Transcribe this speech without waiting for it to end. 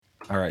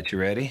All right, you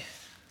ready?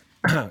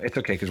 It's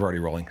okay because we're already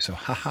rolling. So,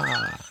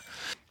 haha.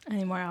 I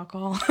need more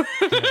alcohol.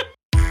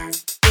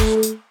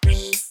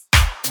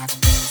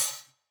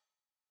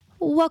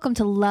 Welcome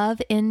to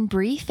Love in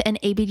Brief, an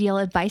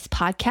ABDL advice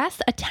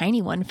podcast, a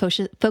tiny one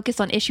focused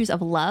on issues of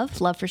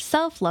love, love for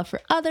self, love for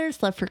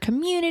others, love for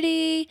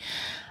community.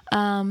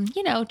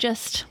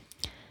 Just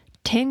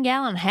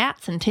 10-gallon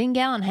hats and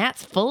 10-gallon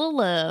hats full of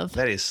love.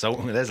 That's a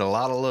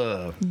lot of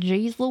love.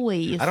 Jeez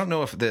Louise. I don't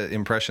know if the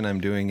impression I'm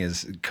doing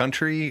is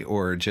country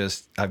or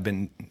just I've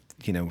been,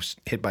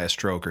 hit by a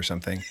stroke or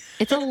something.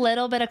 It's a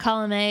little bit of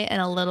column A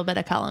and a little bit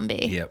of column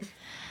B. Yep.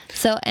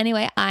 So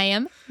anyway, I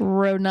am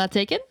Road Not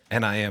Taken.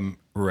 And I am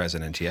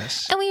Resident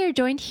Yes. And we are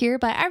joined here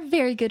by our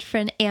very good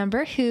friend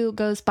Amber, who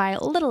goes by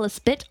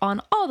Littlest Bit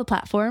on all the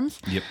platforms.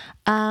 Yep.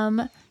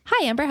 Hi,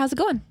 Amber. How's it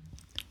going?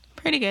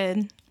 Pretty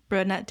good.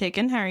 Road Not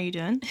Taken. How are you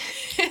doing?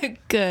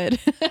 Good.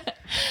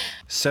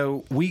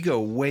 So we go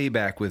way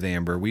back with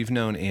Amber. We've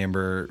known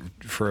Amber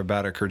for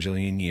about a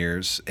quadrillion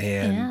years,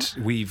 and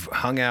we've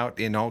hung out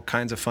in all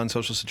kinds of fun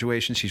social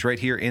situations. She's right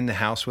here in the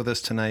house with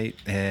us tonight,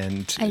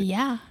 and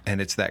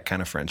and it's that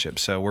kind of friendship.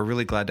 So we're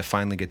really glad to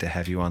finally get to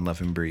have you on Love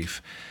and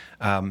Brief.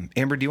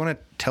 Amber, do you want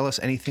to tell us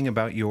anything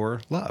about your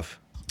love?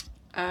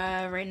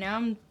 Right now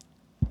I'm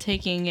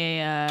taking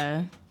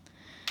a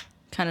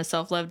kind of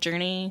self-love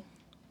journey,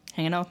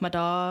 hanging out with my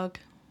dog.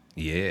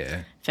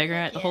 Yeah.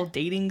 Figuring out the whole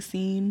dating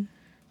scene.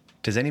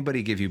 Does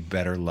anybody give you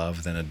better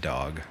love than a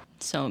dog?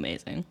 So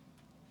amazing.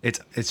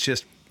 It's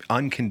just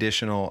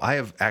unconditional. I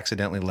have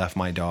accidentally left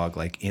my dog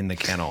in the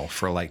kennel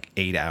for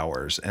 8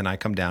 hours, and I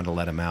come down to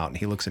let him out, and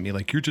he looks at me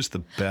like, "You're just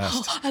the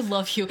best." Oh, I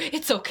love you.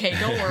 It's okay.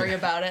 Don't worry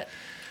about it.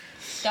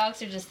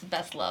 Dogs are just the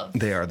best love.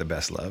 They are the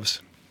best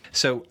loves.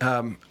 So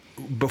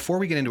before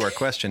we get into our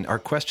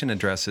question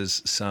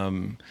addresses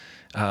some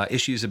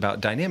issues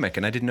about dynamic,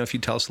 and I didn't know if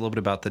you'd tell us a little bit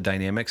about the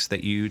dynamics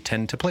that you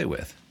tend to play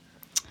with.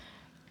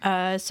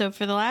 So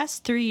for the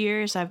last 3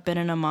 years, I've been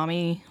in a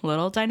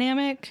mommy-little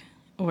dynamic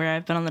where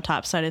I've been on the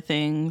top side of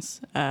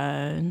things,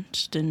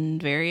 just in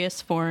various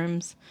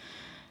forms,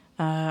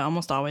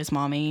 almost always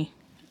mommy.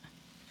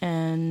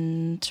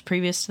 And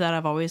previous to that,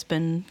 I've always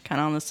been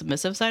kind of on the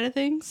submissive side of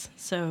things.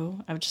 So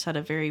I've just had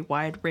a very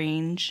wide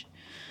range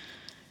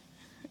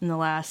in the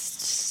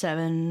last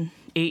 7-8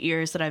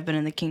 years that I've been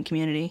in the kink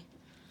community.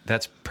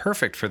 That's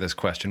perfect for this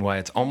question. Why,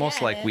 it's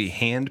almost like we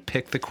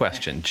hand-picked the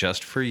question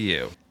just for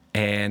you.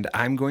 And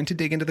I'm going to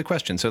dig into the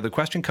question. So the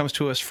question comes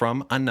to us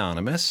from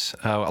Anonymous.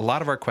 A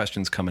lot of our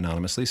questions come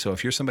anonymously. So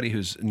if you're somebody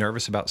who's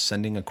nervous about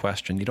sending a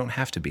question, you don't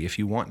have to be. If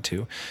you want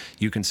to,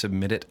 you can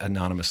submit it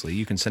anonymously.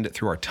 You can send it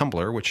through our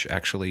Tumblr, which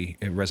actually,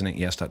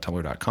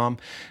 resonantyes.tumblr.com,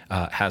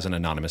 has an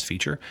anonymous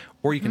feature.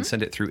 Or you can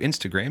send it through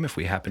Instagram if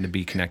we happen to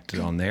be connected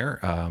on there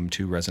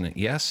to Resonant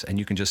Yes. And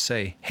you can just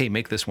say, hey,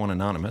 make this one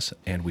anonymous,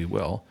 and we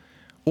will.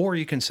 Or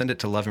you can send it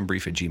to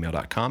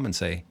loveandbrief@gmail.com and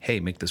say, hey,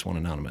 make this one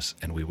anonymous,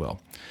 and we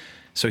will.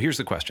 So here's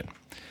the question.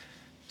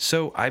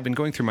 So I've been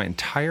going through my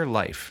entire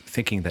life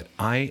thinking that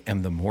I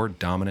am the more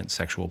dominant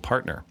sexual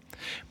partner.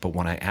 But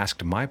when I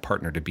asked my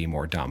partner to be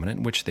more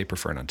dominant, which they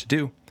prefer not to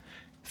do,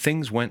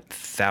 things went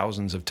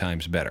thousands of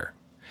times better.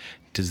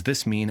 Does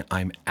this mean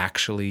I'm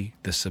actually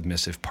the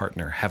submissive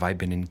partner? Have I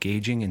been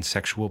engaging in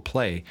sexual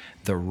play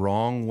the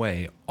wrong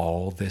way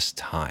all this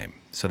time?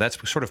 So that's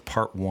sort of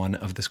part one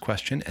of this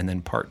question. And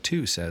then part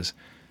two says,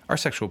 our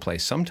sexual play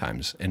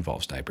sometimes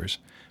involves diapers,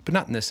 but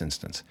not in this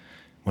instance.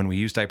 When we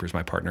use diapers,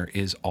 my partner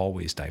is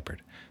always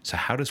diapered. So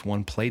how does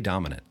one play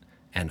dominant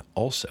and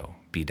also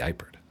be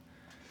diapered?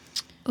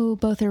 Oh,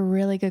 both are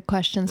really good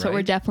questions, Right? but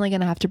we're definitely going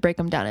to have to break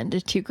them down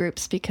into two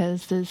groups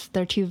because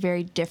they're two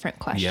very different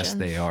questions. Yes,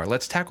 they are.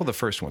 Let's tackle the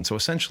first one. So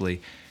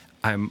essentially,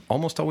 I'm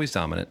almost always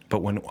dominant, but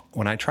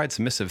when I tried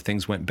submissive,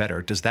 things went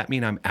better. Does that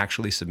mean I'm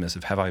actually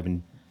submissive? Have I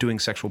been doing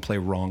sexual play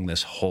wrong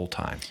this whole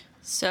time?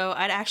 So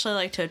I'd actually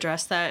like to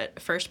address that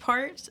first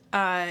part.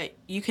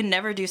 You can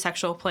never do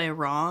sexual play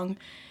wrong.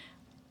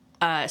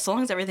 So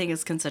long as everything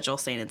is consensual,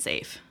 sane, and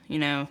safe,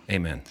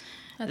 Amen.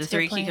 The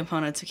three key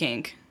components of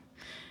kink.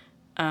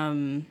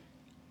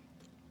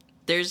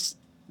 There's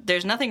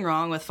nothing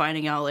wrong with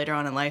finding out later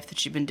on in life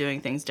that you've been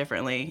doing things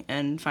differently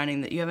and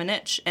finding that you have a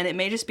niche, and it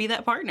may just be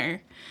that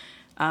partner.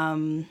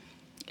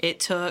 It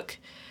took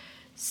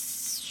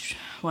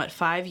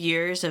 5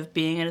 years of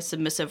being in a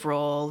submissive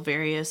role,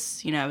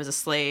 various, I was a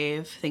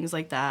slave, things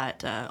like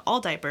that, all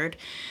diapered.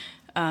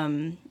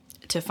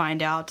 To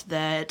find out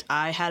that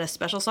I had a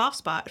special soft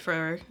spot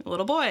for a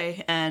little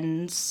boy,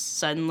 and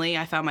suddenly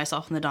I found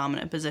myself in the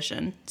dominant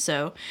position.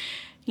 So,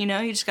 you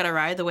just got to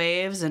ride the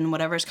waves, and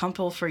whatever's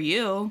comfortable for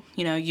you,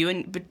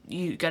 but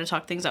you got to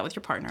talk things out with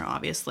your partner,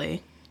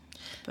 obviously.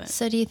 But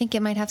So do you think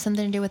it might have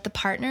something to do with the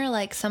partner?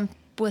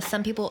 With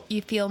some people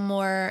you feel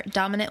more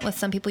dominant, with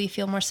some people you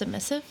feel more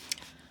submissive?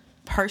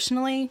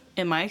 personally,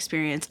 in my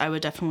experience, I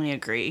would definitely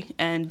agree.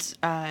 And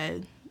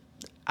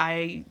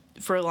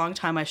for a long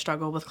time, I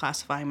struggled with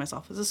classifying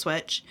myself as a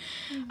switch.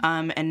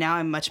 And now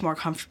I'm much more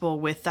comfortable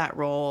with that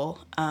role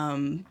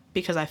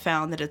because I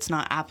found that it's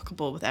not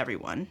applicable with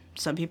everyone.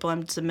 Some people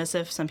I'm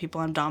submissive, some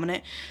people I'm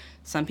dominant.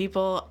 Some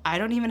people, I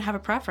don't even have a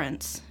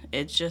preference.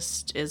 It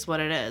just is what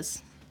it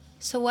is.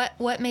 So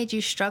what made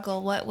you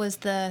struggle? What was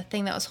the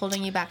thing that was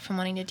holding you back from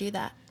wanting to do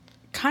that?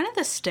 Kind of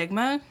the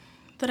stigma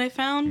that I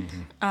found.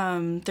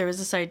 There was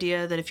this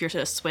idea that if you're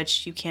a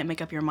switch, you can't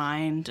make up your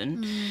mind,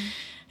 and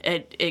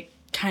it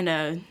kind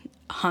of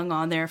hung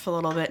on there for a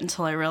little bit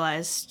until I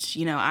realized,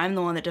 I'm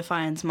the one that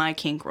defines my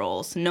kink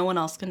roles. No one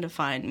else can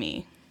define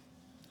me.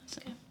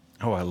 So.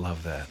 Oh, I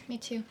love that. Me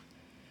too.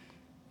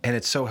 And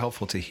it's so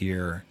helpful to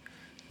hear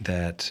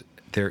that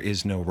there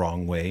is no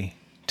wrong way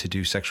to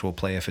do sexual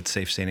play if it's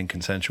safe, sane, and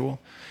consensual.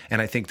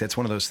 And I think that's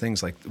one of those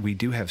things, like, we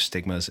do have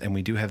stigmas and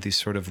we do have these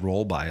sort of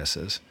role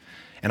biases.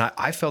 And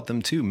I felt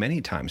them too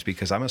many times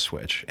because I'm a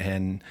switch.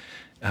 And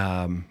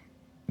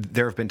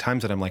there have been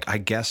times that I'm like, I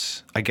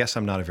guess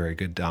I'm not a very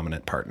good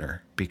dominant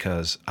partner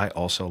because I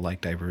also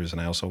like diapers and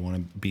I also want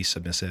to be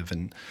submissive.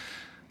 And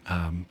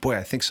boy,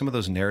 I think some of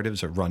those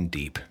narratives are run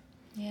deep.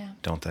 Yeah.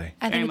 Don't they?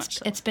 I Very think much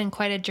so. it's been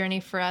quite a journey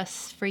for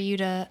us, for you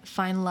to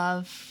find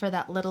love for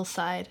that little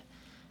side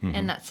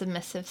and that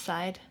submissive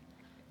side.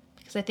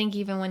 Because I think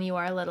even when you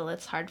are little,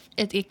 it's hard.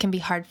 It can be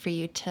hard for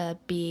you to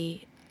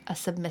be a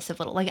submissive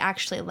little, like,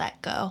 actually let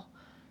go.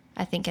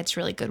 I think it's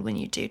really good when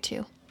you do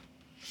too.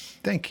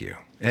 Thank you.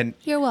 And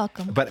You're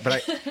welcome. But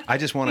I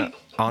just want to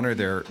honor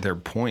their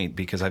point,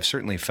 because I've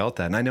certainly felt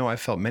that. And I know I've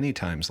felt many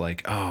times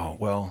like, oh,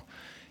 well,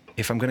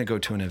 if I'm going to go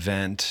to an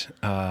event,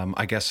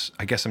 I guess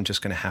I'm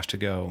just going to have to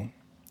go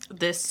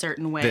This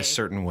certain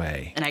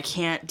way. And I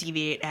can't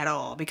deviate at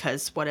all,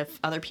 because what if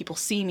other people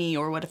see me,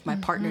 or what if my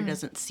partner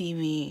doesn't see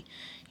me,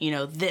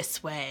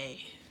 this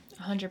way?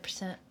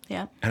 100%.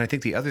 Yeah. And I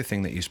think the other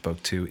thing that you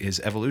spoke to is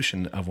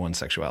evolution of one's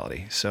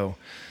sexuality. So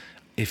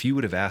if you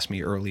would have asked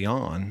me early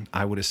on,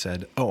 I would have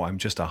said, oh, I'm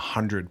just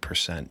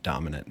 100%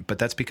 dominant. But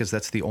that's because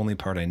that's the only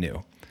part I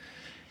knew.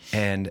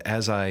 And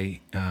as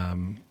I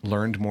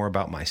learned more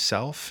about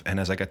myself, and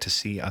as I got to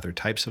see other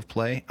types of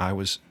play, I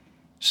was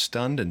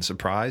stunned and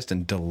surprised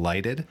and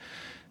delighted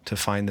to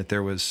find that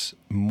there was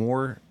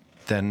more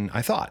than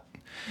I thought.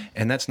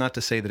 And that's not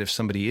to say that if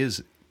somebody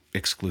is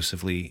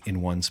exclusively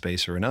in one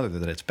space or another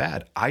that it's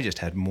bad. I just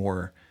had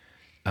more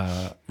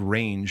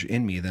range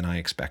in me than I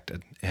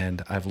expected.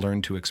 And I've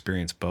learned to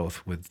experience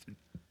both with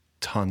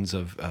tons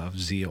of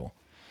zeal.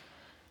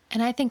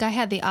 And I think I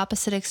had the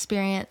opposite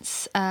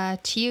experience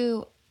to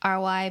you,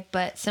 RY,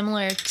 but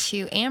similar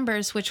to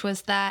Amber's, which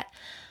was that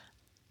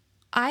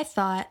I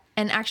thought,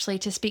 and actually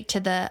to speak to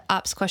the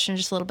ops question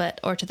just a little bit,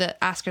 or to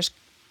the asker's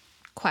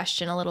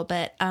question a little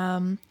bit,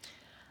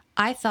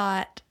 I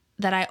thought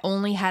that I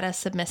only had a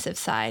submissive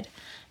side.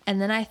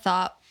 And then I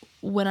thought,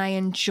 when I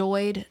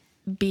enjoyed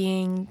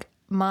being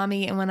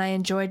mommy and when I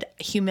enjoyed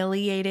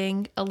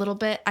humiliating a little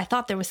bit, I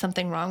thought there was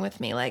something wrong with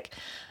me. Like,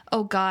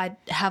 oh God,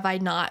 have I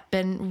not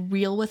been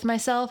real with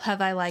myself? Have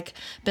I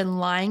been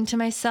lying to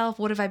myself?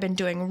 What have I been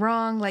doing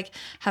wrong?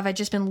 Have I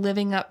just been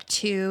living up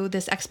to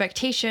this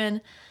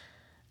expectation?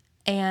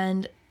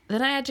 And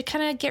then I had to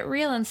kind of get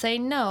real and say,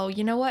 no,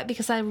 you know what?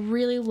 Because I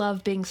really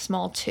love being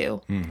small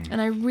too. Mm-hmm.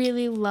 And I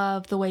really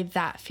love the way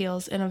that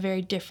feels in a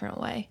very different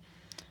way.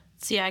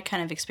 See, I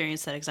kind of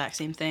experienced that exact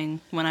same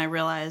thing. When I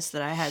realized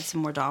that I had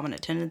some more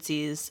dominant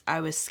tendencies, I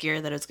was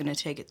scared that it was going to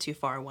take it too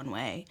far one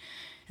way,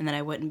 and then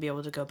I wouldn't be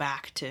able to go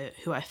back to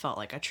who I felt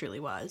like I truly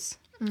was.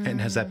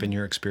 And has that been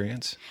your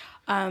experience?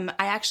 I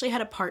actually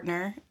had a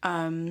partner, so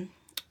I'm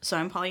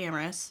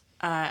polyamorous.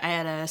 I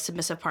had a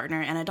submissive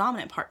partner and a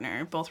dominant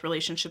partner. Both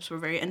relationships were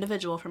very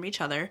individual from each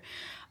other.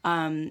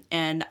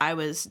 And I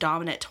was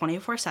dominant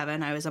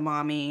 24/7. I was a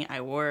mommy.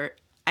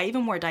 I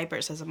even wore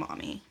diapers as a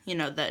mommy.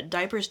 The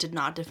diapers did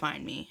not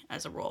define me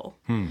as a role.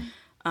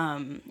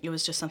 It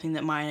was just something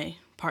that my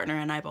partner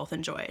and I both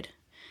enjoyed.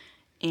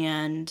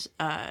 And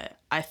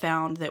I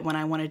found that when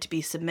I wanted to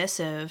be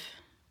submissive,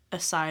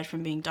 aside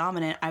from being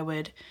dominant, I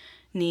would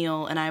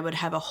kneel and I would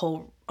have a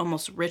whole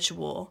almost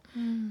ritual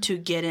to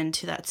get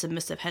into that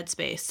submissive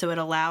headspace. So it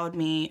allowed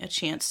me a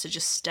chance to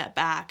just step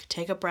back,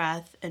 take a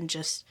breath, and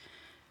just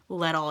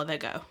let all of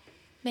it go.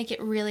 Make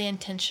it really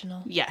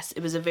intentional. Yes,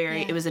 it was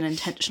it was an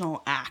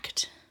intentional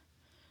act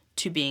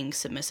to being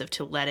submissive,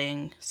 to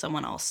letting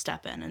someone else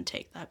step in and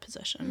take that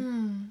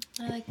position.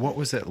 I like that. What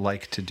was it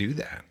like to do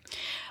that?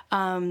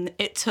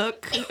 It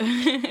took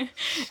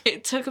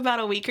it took about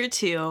a week or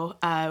two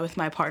with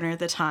my partner at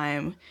the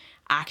time,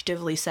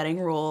 actively setting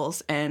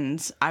rules,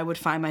 and I would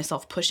find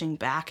myself pushing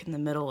back in the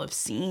middle of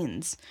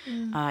scenes.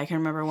 I can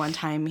remember one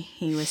time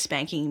he was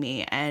spanking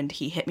me and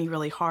he hit me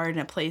really hard in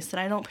a place that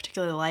I don't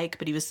particularly like,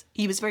 but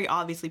he was very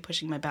obviously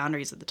pushing my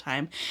boundaries at the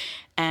time.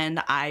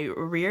 And I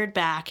reared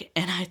back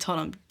and I told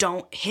him,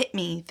 "Don't hit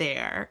me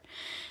there."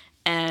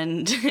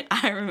 And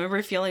I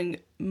remember feeling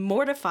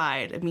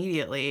mortified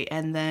immediately,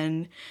 and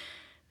then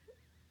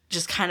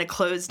just kind of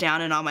closed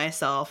down in on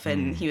myself.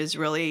 And he was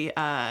really,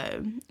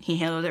 he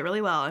handled it really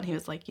well. And he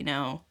was like,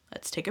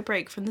 let's take a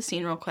break from the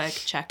scene real quick,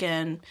 check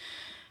in,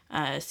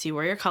 see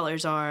where your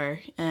colors are,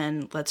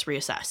 and let's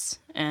reassess.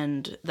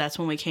 And that's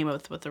when we came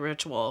up with the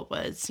ritual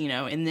was,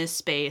 in this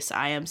space,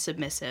 I am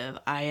submissive.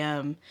 I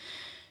am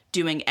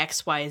doing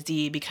X, Y,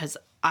 Z because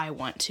I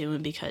want to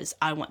and because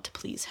I want to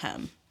please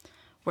him.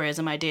 Whereas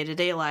in my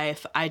day-to-day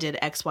life, I did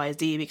X, Y,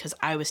 Z because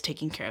I was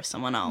taking care of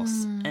someone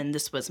else. And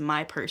this was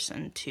my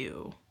person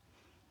to,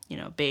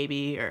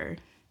 baby or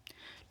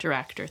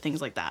direct or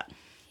things like that.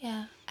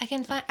 Yeah.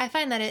 I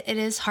find that it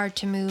is hard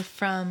to move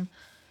from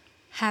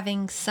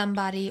having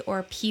somebody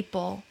or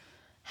people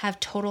have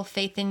total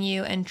faith in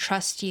you and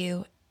trust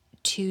you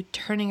to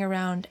turning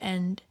around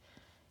and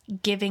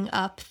giving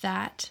up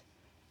that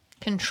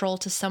control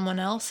to someone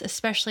else,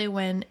 especially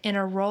when in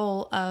a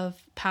role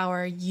of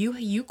power,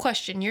 you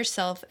question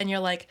yourself and you're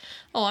like,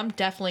 oh, I'm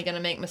definitely going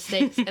to make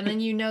mistakes. And then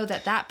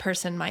that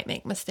person might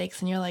make mistakes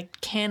and you're like,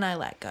 can I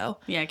let go?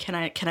 Yeah. Can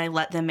I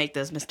let them make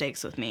those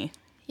mistakes with me?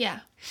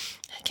 Yeah.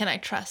 Can I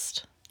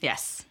trust?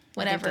 Yes.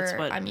 Whenever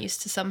I'm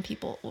used to some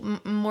people,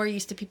 more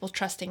used to people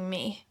trusting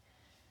me,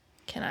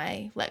 can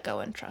I let go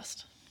and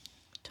trust?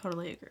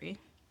 Totally agree.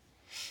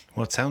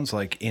 Well, it sounds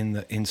like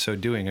in so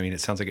doing, I mean,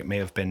 it sounds like it may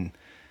have been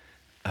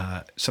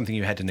something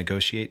you had to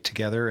negotiate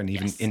together and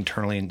even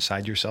internally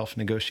inside yourself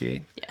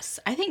negotiate. Yes.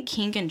 I think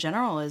kink in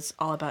general is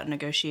all about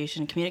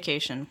negotiation and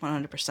communication,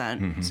 100%.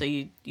 Mm-hmm. So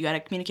you got to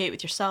communicate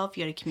with yourself.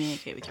 You got to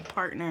communicate with your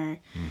partner,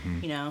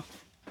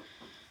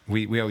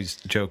 We always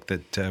joke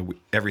that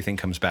everything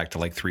comes back to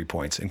like 3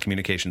 points, and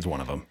communication's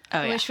one of them. Oh,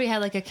 yeah. I wish we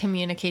had like a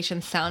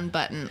communication sound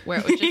button where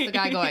it was just the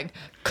guy going,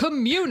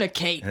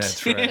 communicate.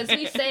 That's right. Because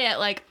we say it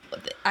like,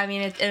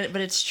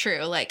 but it's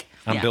true. Like,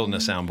 I'm building a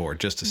soundboard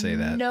just to say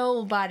that.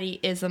 Nobody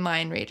is a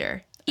mind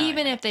reader,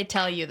 even if they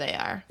tell you they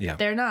are. Yeah.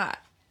 They're not.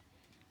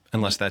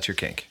 Unless that's your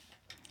kink.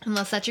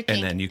 Unless that's your kink.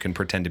 And then you can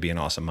pretend to be an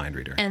awesome mind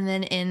reader. And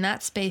then in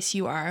that space,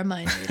 you are a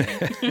mind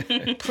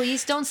reader.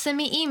 Please don't send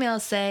me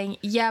emails saying,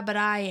 yeah, but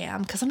I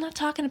am. Because I'm not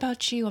talking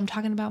about you. I'm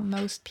talking about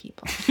most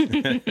people.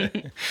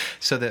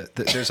 So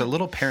there's a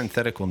little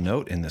parenthetical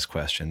note in this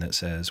question that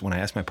says, when I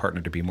asked my partner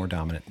to be more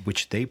dominant,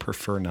 which they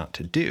prefer not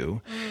to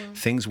do,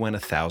 things went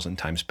 1,000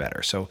 times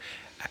better. So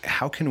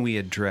how can we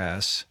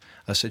address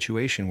a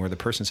situation where the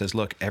person says,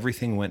 look,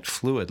 everything went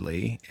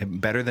fluidly,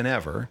 better than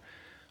ever,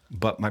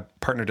 but my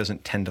partner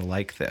doesn't tend to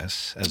like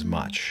this as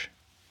much?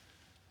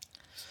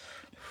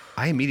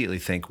 I immediately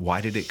think,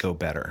 why did it go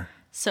better?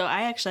 So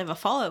I actually have a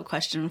follow-up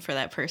question for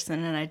that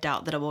person, and I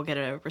doubt that I will get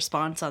a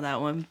response on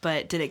that one.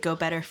 But did it go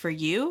better for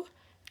you?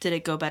 Did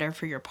it go better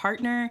for your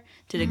partner?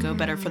 Did it go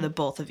better for the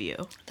both of you?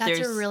 That's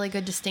a really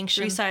good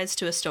distinction. 3 sides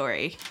to a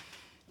story.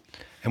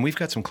 And we've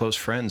got some close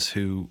friends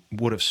who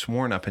would have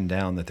sworn up and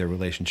down that their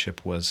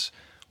relationship was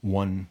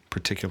one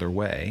particular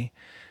way.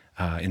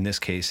 In this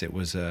case, it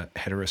was a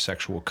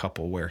heterosexual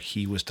couple where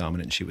he was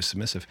dominant and she was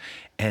submissive.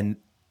 And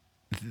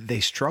they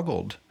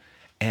struggled.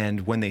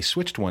 And when they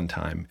switched one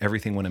time,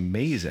 everything went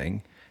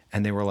amazing.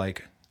 And they were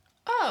like,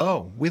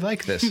 oh, we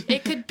like this.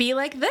 It could be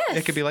like this.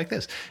 It could be like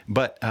this.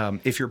 But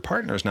if your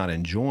partner's not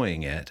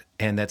enjoying it,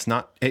 and that's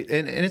not,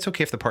 and it's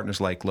okay if the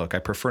partner's like, look, I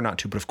prefer not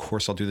to, but of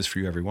course I'll do this for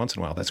you every once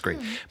in a while. That's great.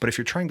 But if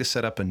you're trying to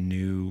set up a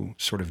new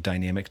sort of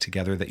dynamic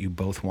together that you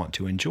both want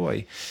to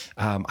enjoy,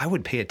 I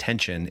would pay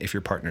attention if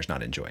your partner's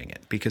not enjoying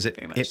it, because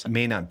it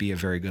may not be a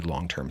very good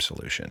long-term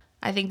solution.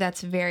 I think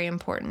that's very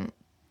important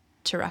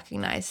to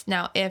recognize.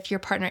 Now, if your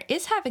partner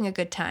is having a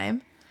good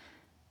time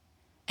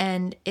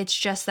and it's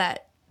just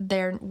that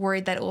they're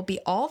worried that it will be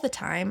all the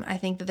time, I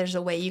think that there's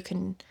a way you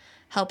can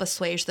help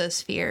assuage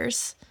those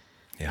fears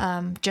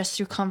just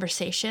through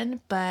conversation.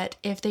 But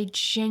if they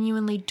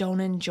genuinely don't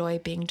enjoy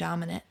being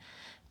dominant,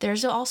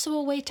 there's also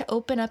a way to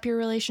open up your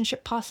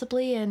relationship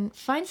possibly and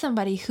find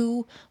somebody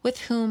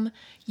with whom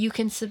you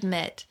can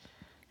submit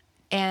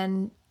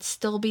and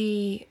still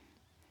be,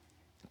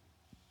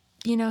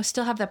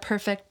 still have the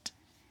perfect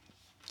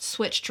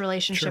switched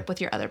relationship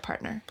with your other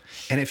partner.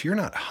 And if you're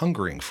not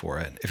hungering for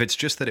it, if it's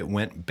just that it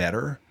went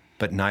better,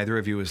 but neither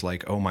of you is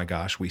like, oh my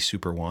gosh, we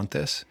super want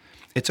this,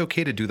 it's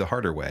okay to do the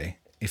harder way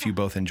if you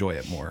both enjoy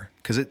it more.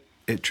 Because it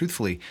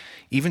truthfully,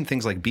 even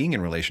things like being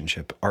in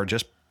relationship are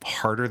just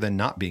harder than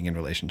not being in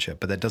relationship,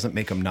 but that doesn't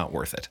make them not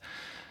worth it.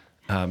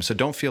 So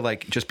don't feel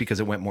like just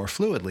because it went more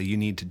fluidly, you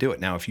need to do it.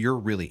 Now, if you're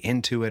really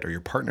into it or your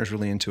partner's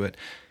really into it,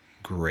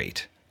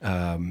 great.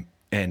 And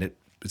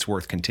it's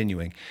worth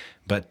continuing.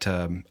 But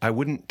I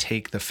wouldn't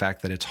take the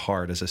fact that it's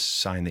hard as a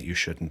sign that you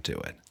shouldn't do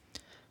it.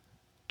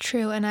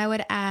 True. And I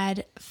would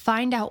add,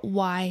 find out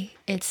why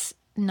it's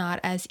not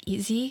as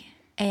easy.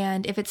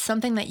 And if it's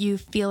something that you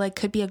feel like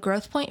could be a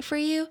growth point for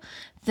you,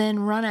 then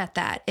run at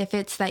that. If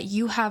it's that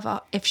you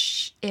have, if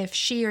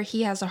she or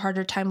he has a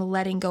harder time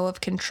letting go of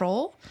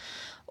control,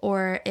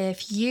 or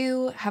if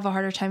you have a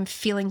harder time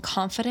feeling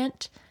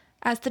confident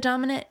as the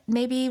dominant,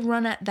 maybe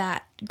run at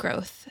that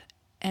growth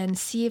and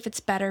see if it's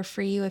better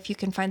for you, if you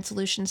can find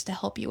solutions to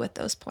help you with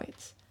those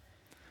points.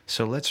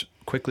 So let's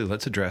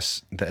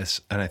address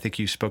this. And I think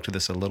you spoke to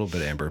this a little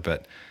bit, Amber,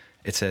 but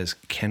it says,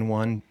 can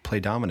one play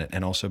dominant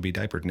and also be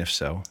diapered? And if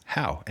so,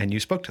 how? And you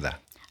spoke to that.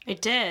 I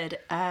did.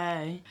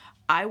 I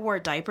wore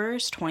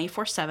diapers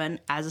 24/7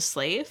 as a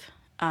slave.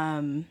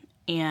 But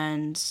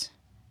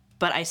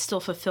I still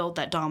fulfilled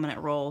that dominant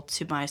role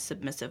to my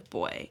submissive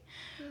boy,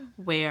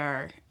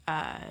 where,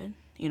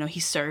 he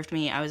served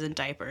me. I was in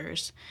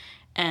diapers.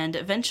 And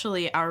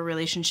eventually our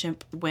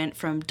relationship went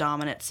from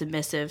dominant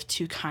submissive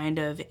to kind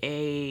of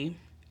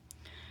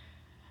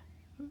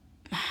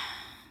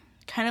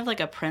like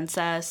a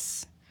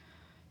princess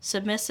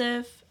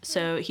submissive.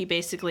 So he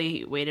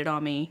basically waited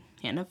on me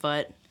hand and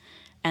foot,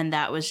 and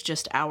that was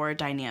just our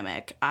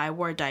dynamic. I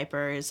wore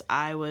diapers.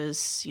 I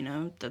was,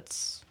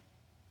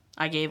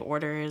 I gave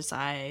orders.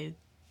 I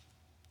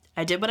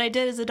did what I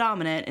did as a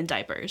dominant in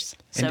diapers.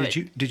 And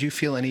did you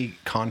feel any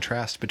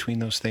contrast between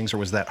those things, or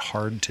was that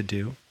hard to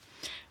do?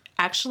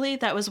 Actually,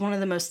 that was one of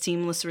the most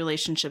seamless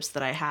relationships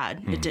that I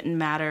had. It didn't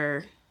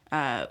matter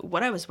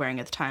what I was wearing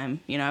at the time.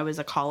 I was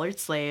a collared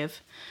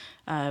slave,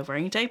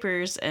 wearing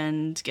diapers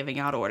and giving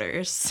out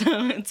orders.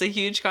 So it's a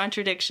huge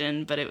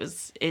contradiction, but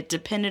it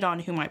depended on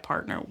who my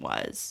partner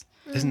was.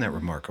 Isn't that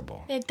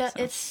remarkable?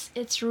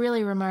 It's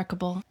really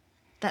remarkable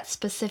that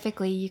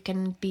specifically you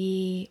can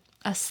be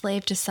a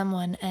slave to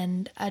someone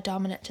and a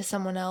dominant to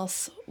someone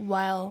else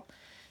while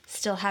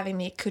still having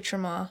the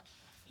accoutrement,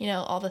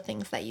 all the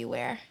things that you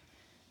wear.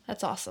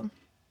 That's awesome.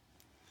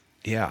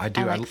 Yeah, I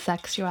do. I like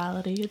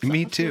sexuality. It's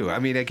me awesome. too. I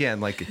mean, again,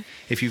 like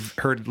if you've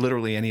heard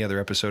literally any other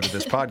episode of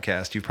this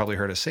podcast, you've probably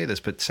heard us say this,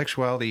 but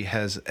sexuality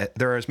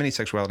there are as many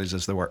sexualities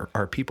as there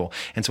are people.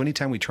 And so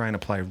anytime we try and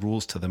apply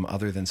rules to them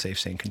other than safe,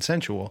 sane,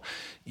 consensual,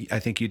 I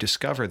think you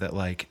discover that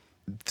like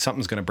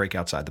something's going to break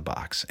outside the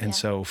box. And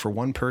so for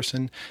one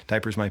person,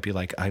 diapers might be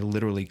like, I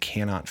literally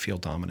cannot feel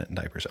dominant in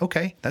diapers.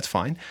 Okay, that's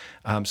fine.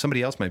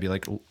 Somebody else might be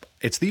like,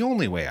 it's the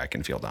only way I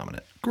can feel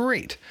dominant.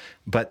 Great.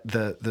 But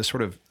the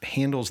sort of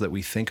handles that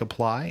we think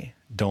apply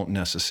don't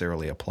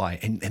necessarily apply.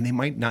 And they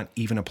might not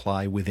even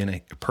apply within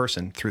a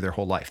person through their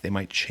whole life. They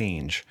might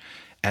change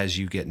as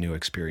you get new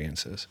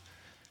experiences.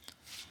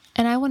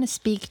 And I want to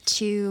speak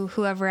to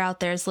whoever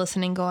out there is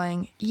listening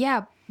going,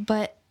 yeah,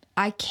 but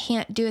I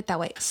can't do it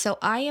that way. So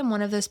I am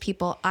one of those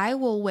people. I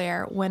will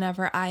wear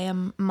whenever I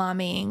am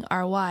mommying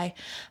RY,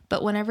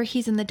 but whenever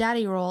he's in the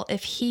daddy role,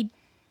 if he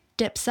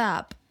dips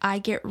up, I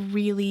get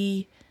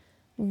really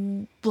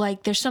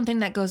like there's something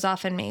that goes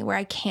off in me where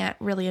I can't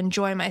really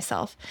enjoy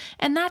myself.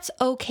 And that's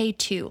okay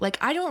too. Like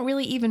I don't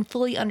really even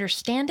fully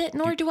understand it,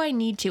 nor do I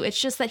need to. It's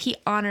just that he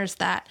honors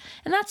that.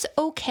 And that's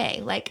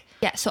okay. Like,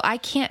 yeah, so I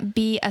can't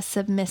be a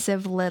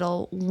submissive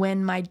little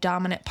when my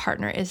dominant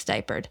partner is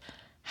diapered.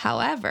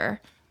 However,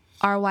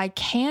 RY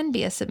can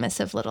be a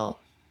submissive little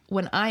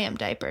when I am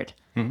diapered.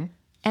 Mm-hmm.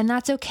 And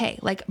that's okay.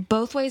 Like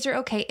both ways are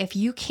okay. If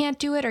you can't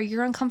do it or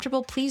you're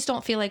uncomfortable, please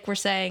don't feel like we're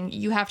saying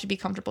you have to be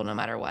comfortable no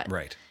matter what.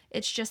 Right.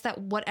 It's just that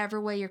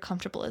whatever way you're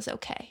comfortable is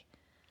okay.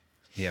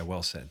 Yeah,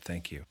 well said.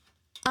 Thank you.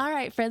 All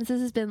right, friends,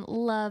 this has been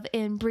Love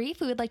in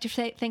Brief. We would like to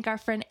thank our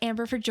friend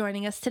Amber for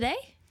joining us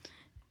today.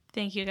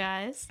 Thank you,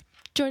 guys.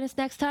 Join us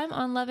next time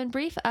on Love and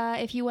Brief.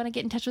 If you want to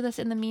get in touch with us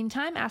in the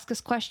meantime, ask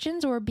us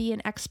questions or be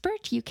an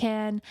expert, you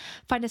can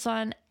find us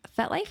on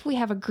FetLife. We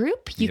have a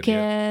group. You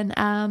can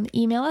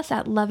email us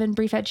at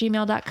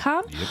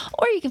loveandbrief@gmail.com,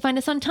 or you can find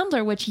us on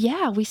Tumblr, which,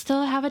 we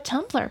still have a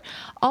Tumblr.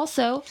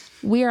 Also,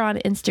 we are on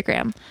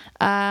Instagram.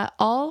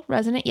 All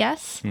Resonant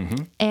Yes.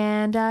 Mm-hmm.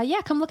 And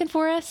come looking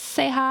for us.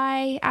 Say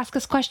hi. Ask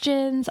us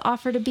questions.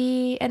 Offer to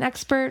be an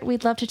expert.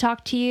 We'd love to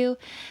talk to you.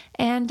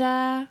 And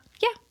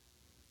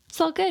it's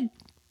all good.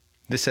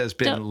 This has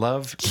been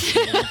Love. Do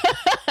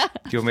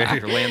you want me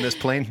to land this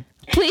plane?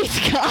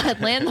 Please, God,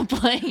 land the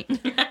plane.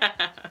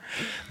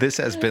 This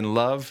has been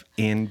Love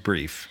in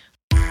Brief.